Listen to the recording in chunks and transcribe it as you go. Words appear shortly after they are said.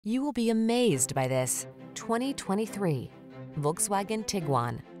You will be amazed by this 2023 Volkswagen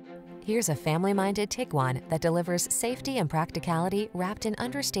Tiguan. Here's a family-minded Tiguan that delivers safety and practicality wrapped in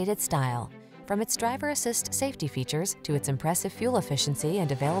understated style. From its driver assist safety features to its impressive fuel efficiency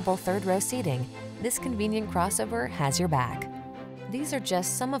and available third-row seating, this convenient crossover has your back. These are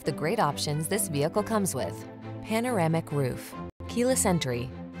just some of the great options this vehicle comes with: panoramic roof, keyless entry,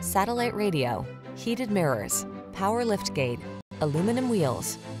 satellite radio, heated mirrors, power liftgate, aluminum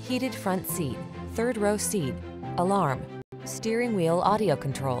wheels, heated front seat, third-row seat, alarm, steering wheel audio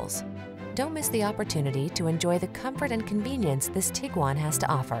controls. Don't miss the opportunity to enjoy the comfort and convenience this Tiguan has to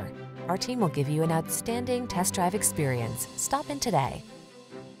offer. Our team will give you an outstanding test drive experience. Stop in today.